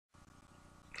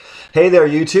Hey there,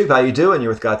 YouTube. How you doing?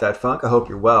 You're with Got That Funk. I hope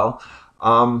you're well.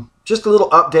 Just a little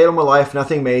update on my life.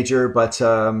 Nothing major, but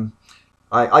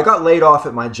I got laid off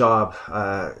at my job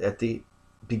at the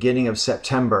beginning of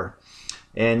September.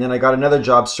 And then I got another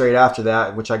job straight after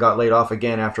that, which I got laid off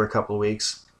again after a couple of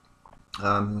weeks.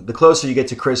 The closer you get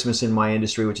to Christmas in my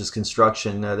industry, which is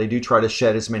construction, they do try to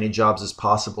shed as many jobs as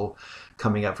possible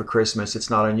coming up for Christmas. It's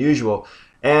not unusual.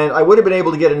 And I would have been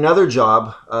able to get another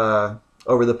job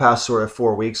over the past sort of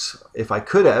 4 weeks if I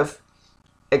could have,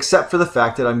 except for the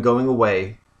fact that I'm going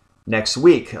away next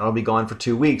week. I'll be gone for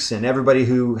 2 weeks. And everybody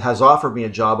who has offered me a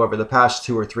job over the past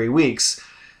 2 or 3 weeks,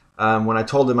 when I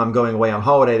told them I'm going away on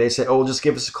holiday, they said, oh, just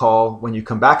give us a call when you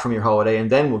come back from your holiday and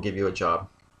then we'll give you a job.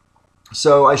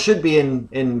 So I should be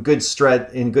in good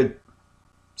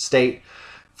state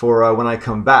for when I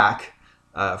come back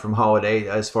from holiday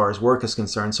as far as work is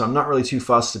concerned. So I'm not really too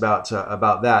fussed about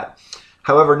that.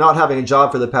 However, not having a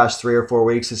job for the past 3 or 4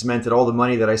 weeks has meant that all the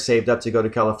money that I saved up to go to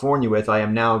California with, I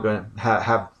am now going to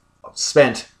have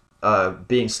spent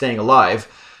staying alive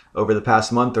over the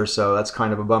past month or so. That's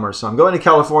kind of a bummer. So I'm going to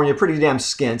California pretty damn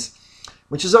skint,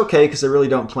 which is okay because I really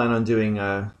don't plan on doing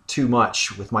too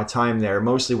much with my time there.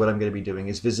 Mostly what I'm going to be doing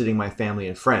is visiting my family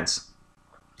and friends,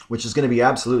 which is going to be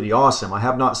absolutely awesome. I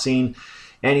have not seen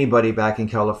anybody back in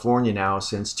California now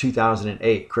since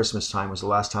 2008. Christmas time was the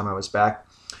last time I was back.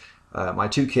 My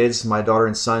 2 kids, my daughter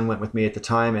and son, went with me at the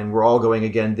time, and we're all going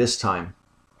again this time,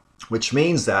 which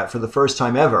means that for the first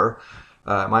time ever,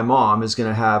 my mom is going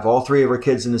to have all 3 of her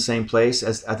kids in the same place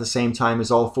at the same time as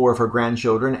all 4 of her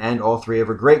grandchildren and all 3 of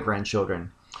her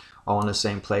great-grandchildren all in the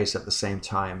same place at the same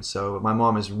time. So my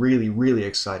mom is really, really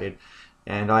excited,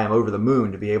 and I am over the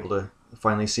moon to be able to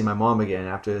finally see my mom again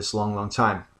after this long, long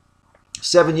time.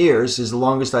 7 years is the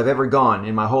longest I've ever gone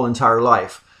in my whole entire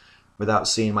life without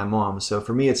seeing my mom. So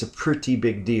for me, it's a pretty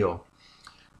big deal.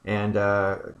 And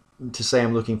to say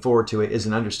I'm looking forward to it is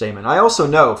an understatement. I also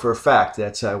know for a fact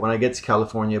that when I get to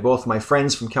California, both my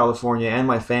friends from California and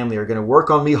my family are going to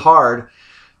work on me hard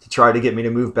to try to get me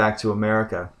to move back to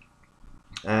America.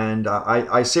 And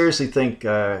I seriously think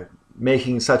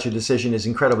making such a decision is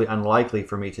incredibly unlikely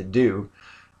for me to do.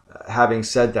 Having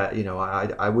said that, you know,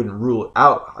 I wouldn't rule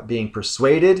out being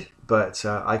persuaded, but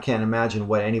I can't imagine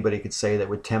what anybody could say that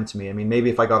would tempt me. I mean, maybe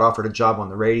if I got offered a job on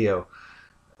the radio,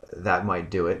 that might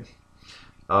do it.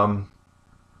 I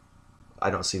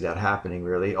don't see that happening,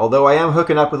 really. Although I am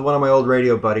hooking up with one of my old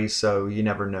radio buddies, so you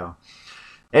never know.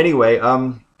 Anyway,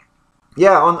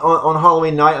 yeah, on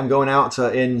Halloween night, I'm going out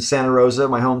in Santa Rosa,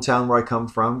 my hometown where I come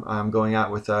from. I'm going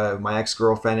out with my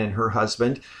ex-girlfriend and her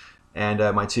husband and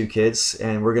my 2 kids,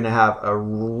 and we're going to have a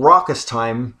raucous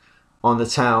time on the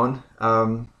town.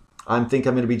 I think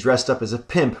I'm going to be dressed up as a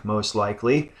pimp, most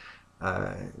likely.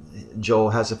 Joel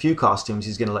has a few costumes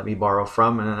he's going to let me borrow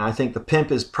from, and I think the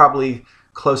pimp is probably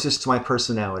closest to my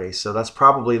personality, so that's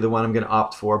probably the one I'm going to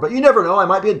opt for. But you never know, I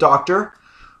might be a doctor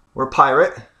or a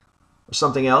pirate or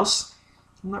something else.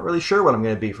 I'm not really sure what I'm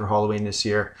going to be for Halloween this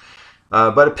year.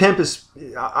 But a pimp is,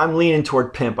 I'm leaning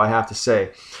toward pimp, I have to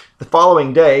say. The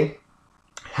following day,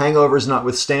 hangovers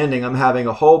notwithstanding, I'm having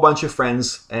a whole bunch of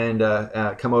friends and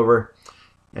come over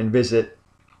and visit.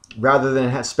 Rather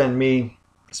than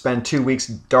spend 2 weeks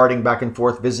darting back and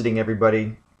forth visiting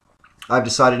everybody, I've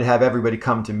decided to have everybody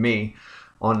come to me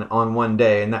on one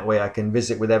day, and that way I can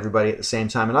visit with everybody at the same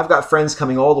time. And I've got friends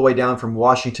coming all the way down from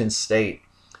Washington State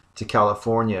to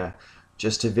California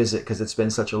just to visit because it's been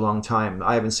such a long time.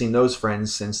 I haven't seen those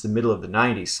friends since the middle of the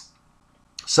 90s.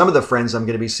 Some of the friends I'm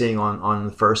going to be seeing on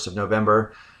the 1st of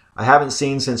November, I haven't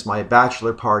seen since my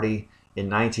bachelor party in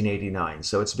 1989.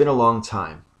 So it's been a long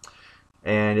time.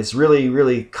 And it's really,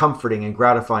 really comforting and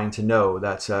gratifying to know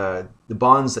that the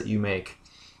bonds that you make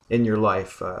in your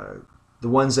life, the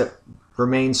ones that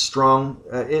remain strong,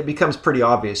 it becomes pretty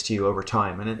obvious to you over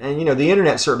time. And you know, the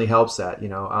internet certainly helps that. You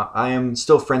know, I am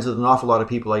still friends with an awful lot of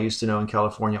people I used to know in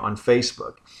California on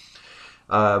Facebook.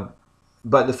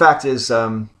 But the fact is,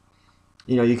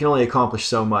 you know, you can only accomplish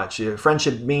so much.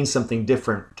 Friendship means something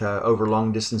different over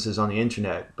long distances on the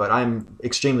internet, but I'm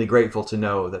extremely grateful to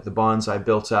know that the bonds I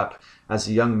built up as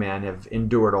a young man have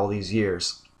endured all these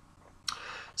years.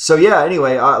 So yeah,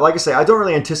 anyway, like I say, I don't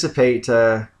really anticipate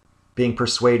being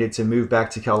persuaded to move back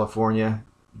to California,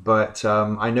 but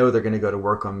I know they're going to go to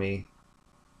work on me.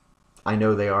 I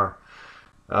know they are.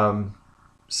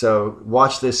 So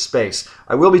watch this space.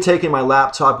 I will be taking my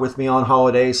laptop with me on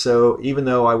holiday, so even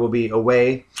though I will be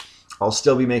away, I'll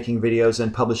still be making videos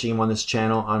and publishing them on this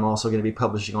channel. I'm also going to be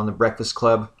publishing on the Breakfast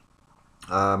Club.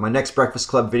 My next Breakfast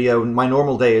Club video, my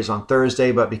normal day is on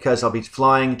Thursday, but because I'll be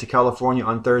flying to California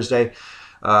on Thursday,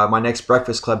 My next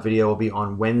Breakfast Club video will be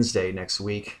on Wednesday next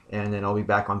week, and then I'll be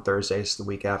back on Thursdays the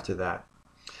week after that.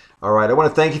 All right, I want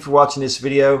to thank you for watching this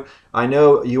video. I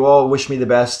know you all wish me the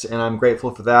best, and I'm grateful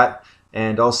for that.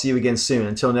 And I'll see you again soon.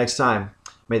 Until next time,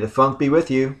 may the funk be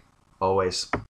with you, always.